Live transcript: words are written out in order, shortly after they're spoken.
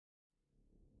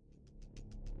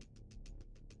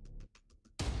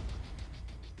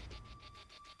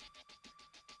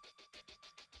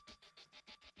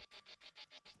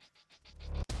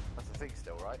thing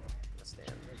still, right?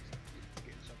 Stand.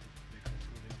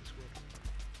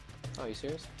 Oh, are you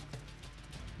serious?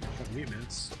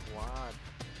 Movements. Squad.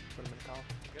 Put him in a call. I'm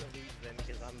gonna lose then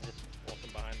because I'm just walking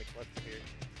behind the cluster here.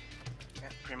 Yeah,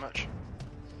 pretty much.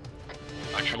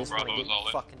 Actual Bravo's all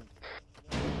in. Fucking...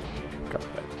 Copy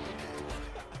that.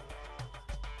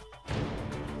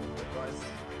 Guys,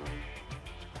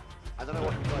 I don't know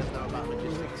what you guys know about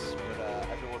logistics, but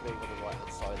everyone being on the right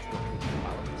hand side is not good for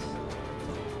balance.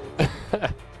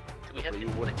 We have you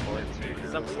wouldn't mind to.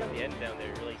 something on the end down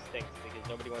there really stinks because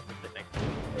nobody wants to sit next to me.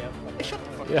 Yeah. Shut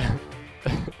the fuck Yeah.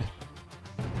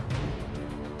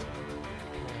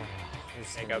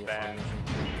 They got bad.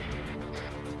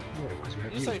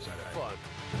 You say fuck.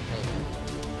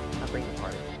 I'll bring the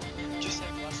party. Just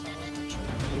like last time I was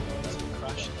trying to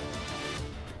crash.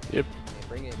 Yep. Hey,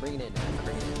 bring it in, man. Bring it in.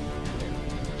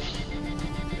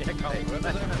 Yeah, Colin,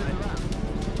 last time I rode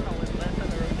the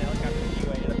helicopter to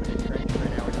UA and I did training for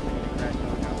an hour to crash the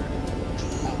helicopter.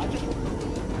 I just.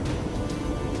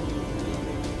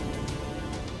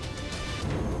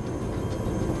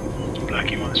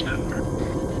 Black, you want to snap?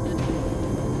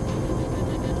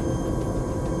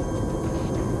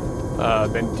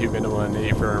 Bend 2, bend 1,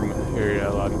 A firm, area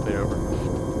allowed to play over.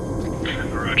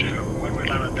 Roger. When we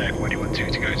land on deck, where do you want 2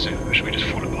 to go to? Or should we just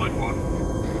follow behind 1?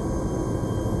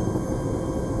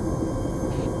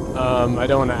 I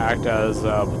don't want to act as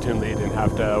platoon lead and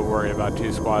have to worry about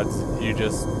 2 squads. You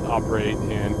just operate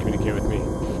and communicate with me.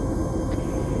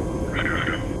 Roger,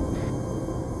 roger.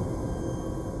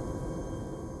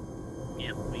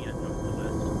 Yep, we got north to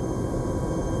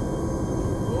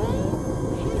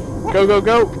west. Go, go,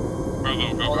 go!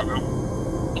 Bravo, go, go, go.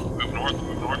 Move north,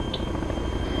 move north.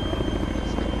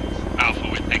 Alpha,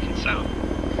 we're taking south.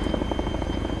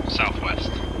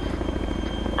 Southwest.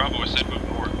 Bravo, I said move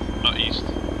north, not east.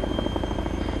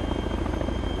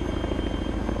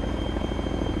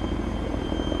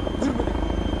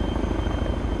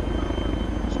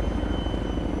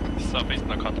 Southeast,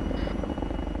 no contact.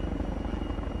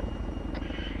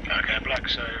 Okay, Black,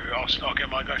 so I'll get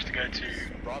my guys to go to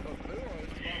Bravo blue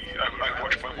or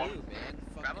Overwatch point 1.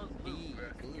 Bravo's blue.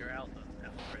 You're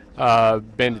Alpha.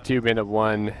 Bandit 2, Bandit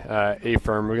 1, A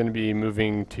firm. We're going to be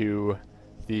moving to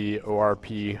the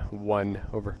ORP 1,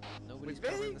 over. Nobody's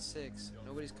covering the 6.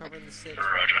 Nobody's covering the 6.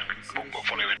 Roger. We'll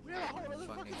follow in.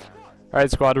 Fucking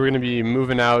Alright, squad, we're going to be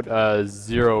moving out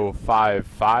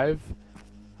 055.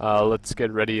 Let's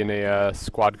get ready in a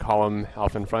squad column,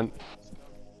 Alpha in front.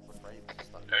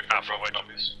 Alpha, wait,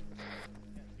 obvious.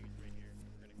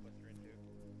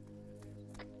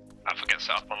 Alpha, get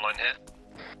set up online here.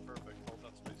 Perfect, hold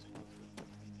that spacing.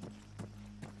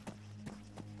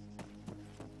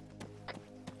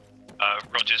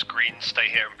 Rogers, Green, stay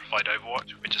here and provide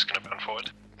overwatch. We're just going to burn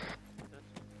forward.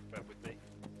 Right with me.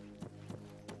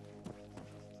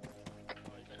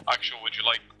 Actual, would you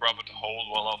like Bravo to hold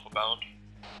while Alpha bound?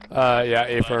 Yeah,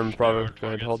 A firm, Bravo, go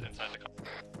ahead, hold. Inside the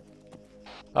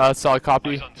Solid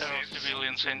copy. Eyes on There are Steve.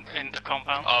 civilians in the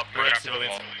compound. We're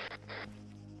civilians.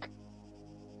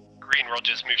 Green,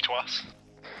 Rogers, move to us.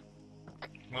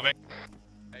 Moving.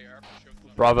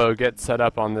 Bravo, get set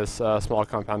up on this small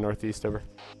compound northeast, over.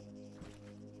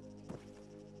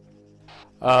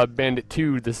 Bandit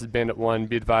 2, this is Bandit 1.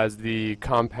 Be advised the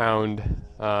compound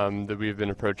that we've been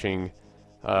approaching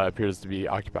appears to be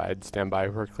occupied. Stand by,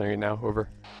 we're clearing it now, over.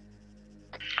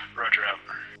 Roger out.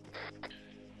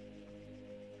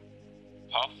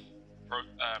 Puff.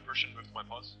 Persian, move to my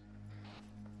pause.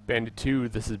 Bandit 2,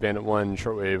 this is Bandit 1,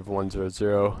 shortwave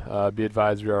 100. Be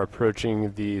advised we are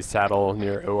approaching the saddle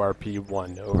near ORP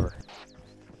 1, over.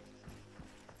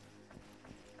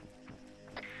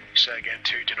 Say again,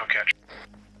 2, did not catch.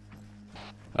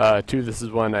 2, this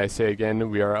is 1, I say again,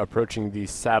 we are approaching the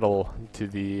saddle to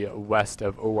the west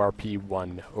of ORP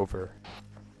 1, over.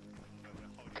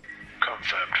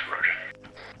 Confirmed, roger.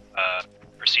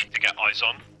 Proceed to get eyes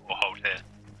on, or hold here.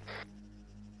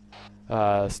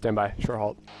 Stand by, short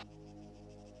halt.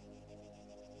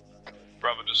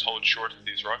 Bravo, just hold short of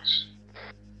these rocks.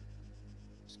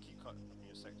 Just keep cutting from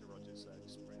your sector, Rogers,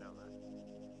 just bring down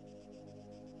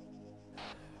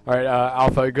there. Alright,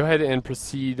 Alpha, go ahead and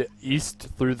proceed east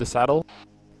through the saddle.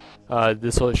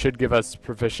 Should give us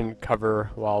proficient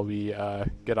cover while we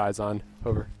get eyes on,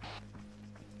 over.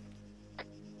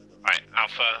 Alright,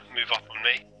 Alpha, move up on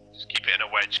me. Just keep it in a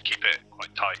wedge, keep it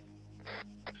quite tight.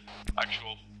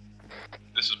 Actual.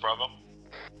 This is Bravo.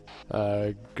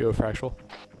 Go for actual.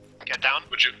 Get down.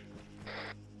 Would you?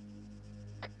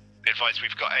 Be advised,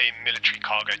 we've got a military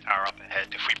cargo tower up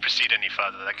ahead. If we proceed any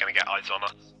further, they're going to get eyes on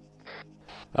us.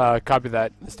 Copy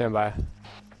that, stand by.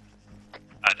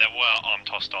 There were armed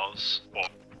hostiles, or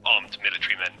armed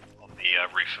military men on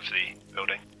the roof of the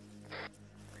building.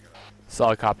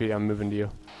 Solid copy, I'm moving to you.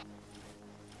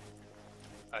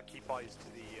 Keep eyes to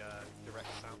the direct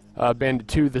south. Bandit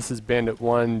 2, this is Bandit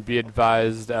 1. Be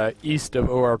advised, east of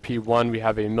ORP 1 we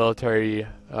have a military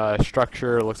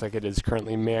structure. Looks like it is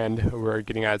currently manned. We're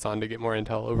getting eyes on to get more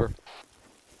intel. Over.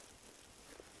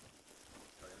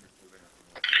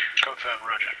 Confirm,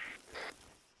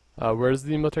 roger. Where's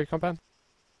the military compound?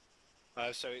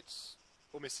 So it's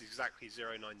almost exactly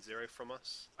 090 from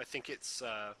us. I think it's,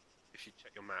 if you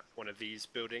check your map, one of these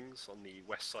buildings on the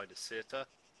west side of Sirta.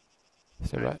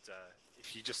 Stand by.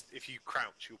 If you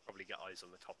crouch, you'll probably get eyes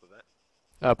on the top of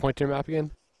it. Point to your map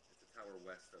again. It's the tower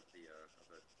west of the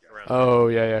Around Oh,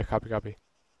 yeah, copy.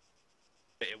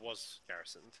 but it was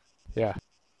garrisoned. Yeah.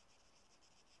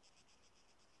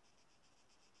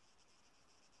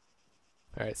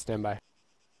 Alright, stand by.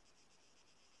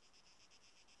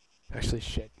 Actually,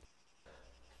 shit.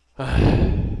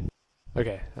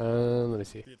 Okay, let me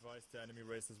see. Be advised, the enemy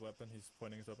raised his weapon. He's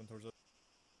pointing his weapon towards us.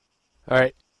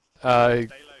 Alright. Stay low,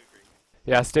 Green.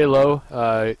 Yeah, stay low.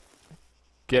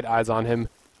 Get eyes on him.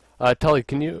 Tully,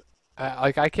 can you...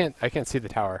 I can't see the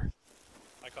tower.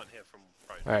 I can't hear from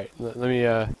right. Alright, let me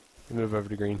move over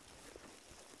to green.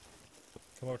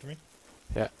 Come over to me.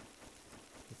 Yeah.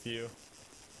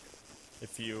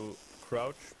 If you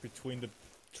crouch between the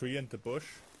tree and the bush,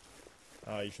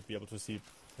 you should be able to see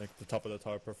like the top of the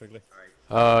tower perfectly.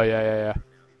 Oh, yeah.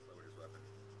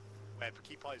 Where?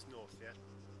 Keep eyes north, yeah?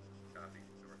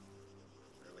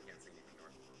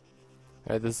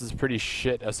 Alright, this is a pretty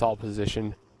shit assault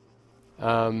position.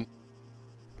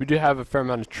 We do have a fair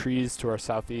amount of trees to our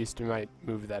southeast. We might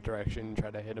move that direction and try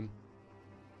to hit them.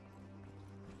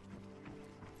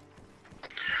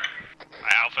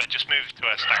 Alpha, just move to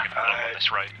a staggered column on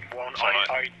this road.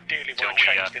 I ideally want to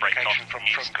change the location from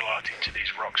Galati to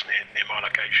these rocks near my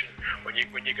location. When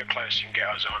you get close, you can get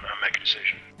us on and make a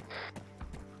decision.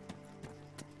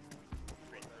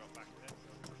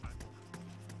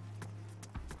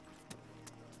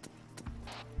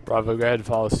 Bravo, go ahead and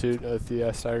follow suit with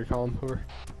the staggered column. Over.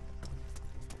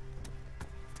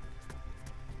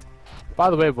 By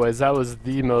the way, boys, that was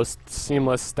the most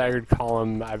seamless staggered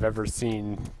column I've ever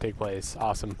seen take place.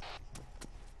 Awesome.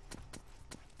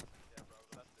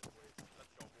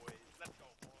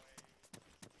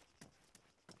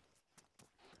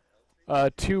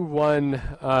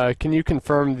 2-1, can you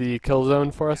confirm the kill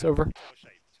zone for us? Over.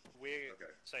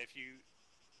 So if you...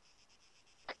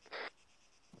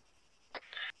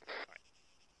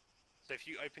 So if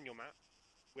you open your map,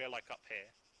 we're like up here.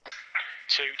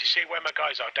 So, do you see where my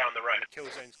guys are down the road? The kill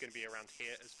zone's going to be around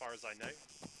here, as far as I know.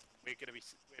 We're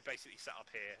basically set up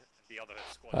here. The other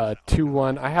squad.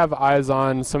 2-1. I have eyes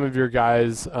on some of your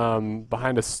guys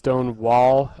behind a stone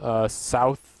wall,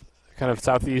 kind of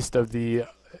southeast of the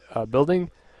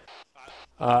building.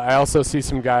 I also see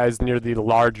some guys near the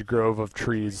large grove of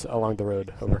trees along the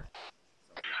road. Over.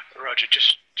 Roger.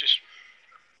 Just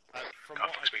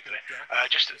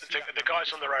the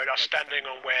guys on the road are standing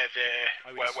on where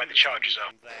the charges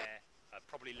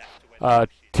are.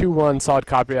 2-1, solid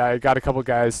copy. I got a couple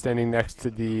guys standing next to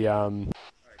the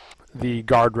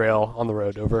guardrail on the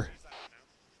road. Over.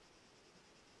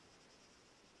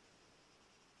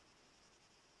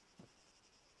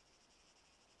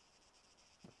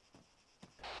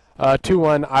 Uh,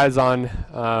 2-1, eyes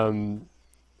on.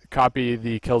 Copy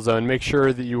the kill zone. Make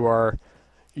sure that you are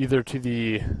either to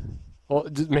the... Well,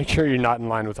 just make sure you're not in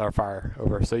line with our fire.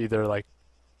 Over. So either like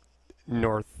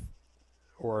north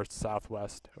or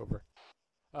southwest. Over.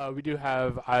 We do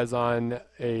have eyes on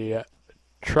a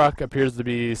truck. Appears to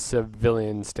be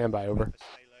civilian. Standby. Over.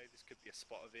 This could be a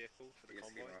spotter vehicle for the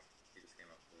convoy. He just came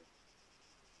up.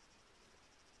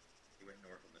 He went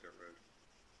north on the dirt road.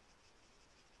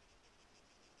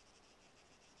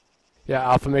 Yeah,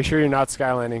 Alpha, make sure you're not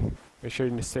skylining. Make sure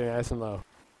you stay nice and low.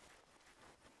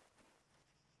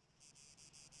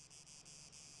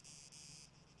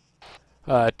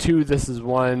 Two, this is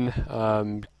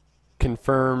 1.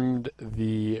 Confirmed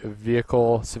the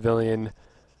vehicle, civilian,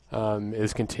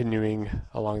 is continuing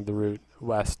along the route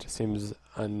west. Seems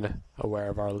unaware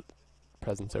of our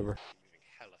presence. Over. Moving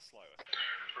hella slow.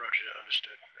 Roger,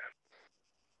 understood.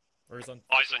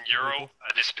 Eyes on Euro.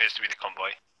 This appears to be the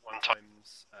convoy. One time.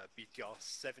 BTR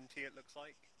 70, it looks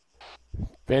like.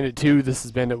 Bandit 2, this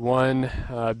is Bandit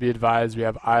 1. Be advised, we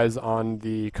have eyes on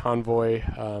the convoy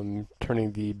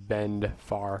turning the bend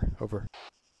far. Over.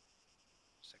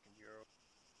 Second Euro.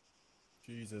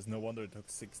 Jesus, no wonder it took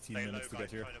 16 minutes to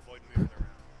get here. Try and avoid moving around.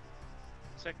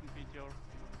 Second BTR.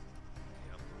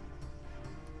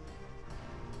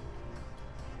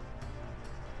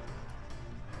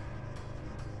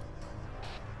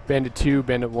 Bandit 2,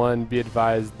 Bandit 1, be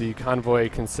advised the convoy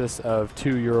consists of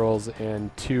 2 Urals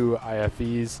and 2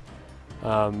 IFEs.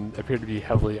 Appear to be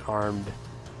heavily armed.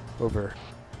 Over.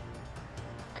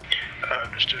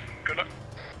 Understood. Good luck.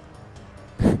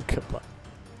 Good luck.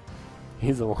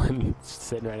 He's the one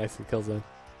sitting right next to the kill zone.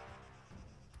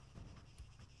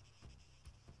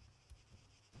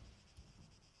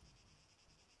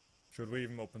 Should we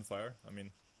even open fire? I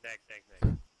mean, Neg.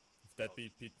 if that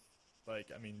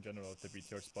like, I mean, in general, if the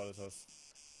BTR spotted us,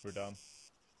 we're down.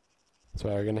 That's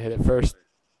why we're gonna hit it first. No.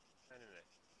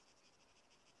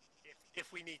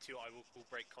 If we need to, I will call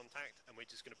break contact, and we're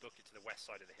just going to book it to the west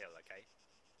side of the hill, okay?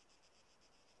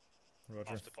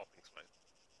 Roger. After popping smoke.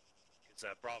 Because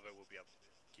Bravo will be able to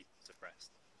keep us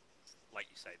abreast.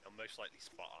 Like you say, they'll most likely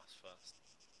spot us first.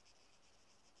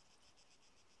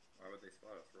 Why would they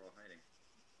spot us? We're all hiding.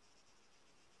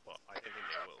 Well, I don't think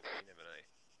they will. You never know.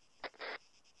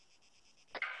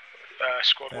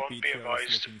 Squad 1, be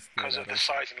advised, because of the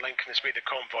size and length and the speed of the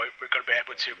convoy, we're going to be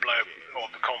able to blow all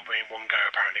the convoy in one go,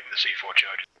 apparently, with the C4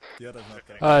 charges. The other's not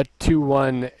coming.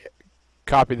 2-1,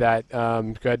 copy that.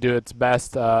 Gotta do its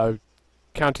best.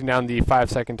 Counting down the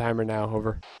 5-second timer now,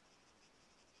 over.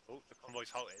 Oh, the convoy's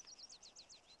halted.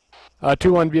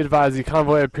 2-1, be advised, the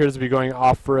convoy appears to be going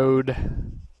off-road.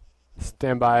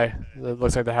 Stand by. It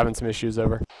looks like they're having some issues,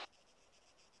 over.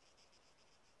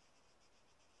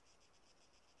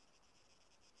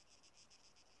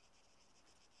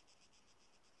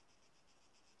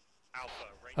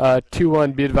 Alpha,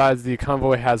 2-1, be advised, the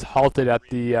convoy has halted at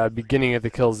the beginning of the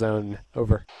kill zone,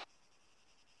 over.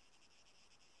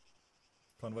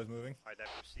 Convoy's moving. Alright, they're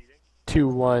proceeding.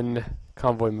 2-1,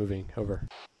 convoy moving, over.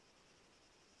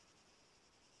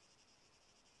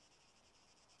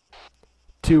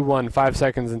 2-1, 5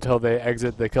 seconds until they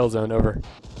exit the kill zone, over.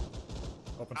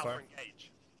 Open Alpha, fire.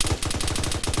 engage.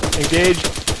 Engage.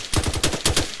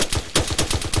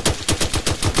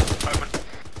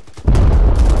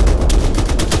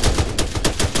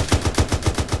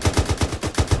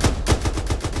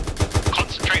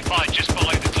 Concentrate fire just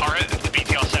below the turret of the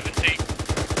BTR-70.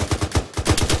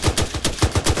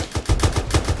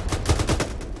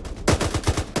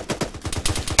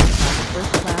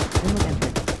 First class inlet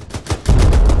entrance.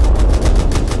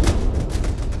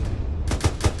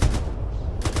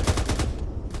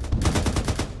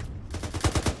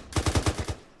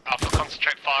 Alpha,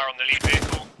 concentrate fire on the lead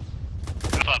vehicle.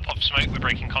 Alpha, pop smoke, we're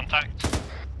breaking contact.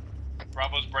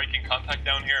 Bravo's breaking contact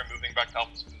down here and moving back to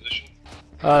Alpha's position.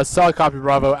 Solid copy,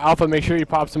 Bravo. Alpha, make sure you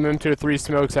pop some M2-3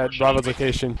 smokes at Bravo's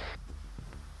location.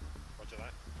 Roger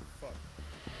that. Fuck.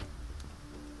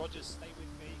 Roger, stay with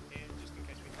me here just in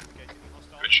case we have to go to the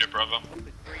hostile. Good shit, Bravo. On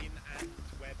the green and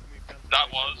where we move down to That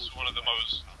the was towards one of the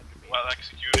most 100 meters. well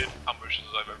executed ambushes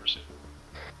I've ever seen.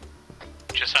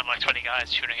 Just had like 20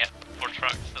 guys shooting at 4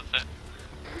 trucks, that's it.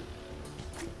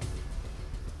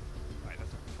 Right,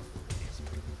 that's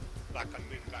Black, I'm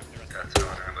moving back the rest That's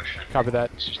our ambush. Copy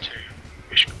that. This is 2.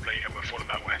 Mission complete, and we're falling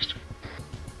back west.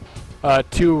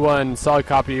 2-1, solid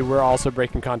copy. We're also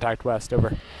breaking contact west,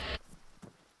 over.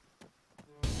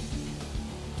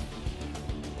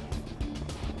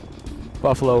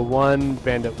 Buffalo 1,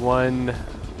 Bandit 1,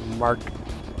 Mark.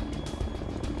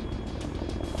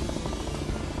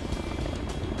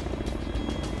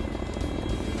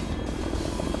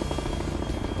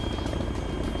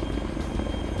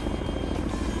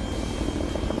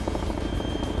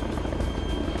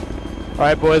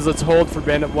 Alright boys, let's hold for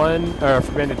Bandit 1, or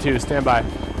for Bandit 2, stand by.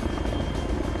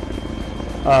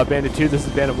 Bandit 2, this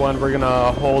is Bandit 1, we're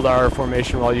gonna hold our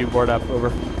formation while you board up,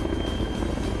 over.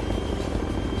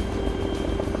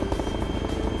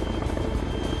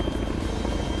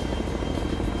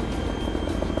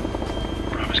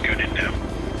 Bravo's going in now.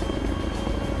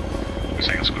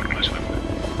 Second squad close enough.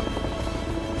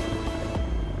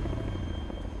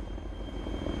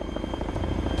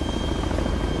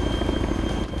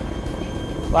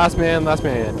 Last man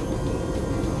in.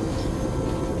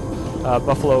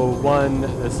 Buffalo 1,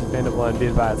 this is Bandit 1, be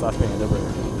advised, last man, over.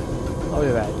 I'll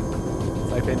do that.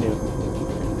 It's like they knew.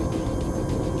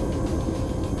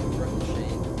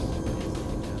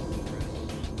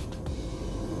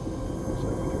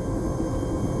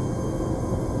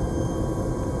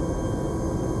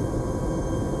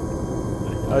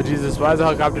 Oh Jesus, why is the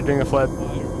helicopter doing a flip?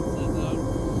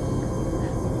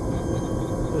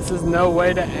 This is no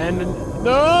way to end.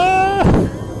 No!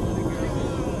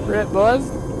 Rip, boys.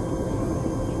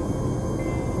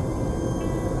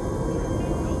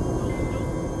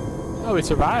 Oh, we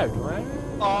survived. What?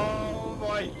 Oh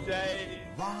my days!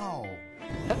 Wow.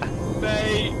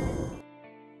 Mate!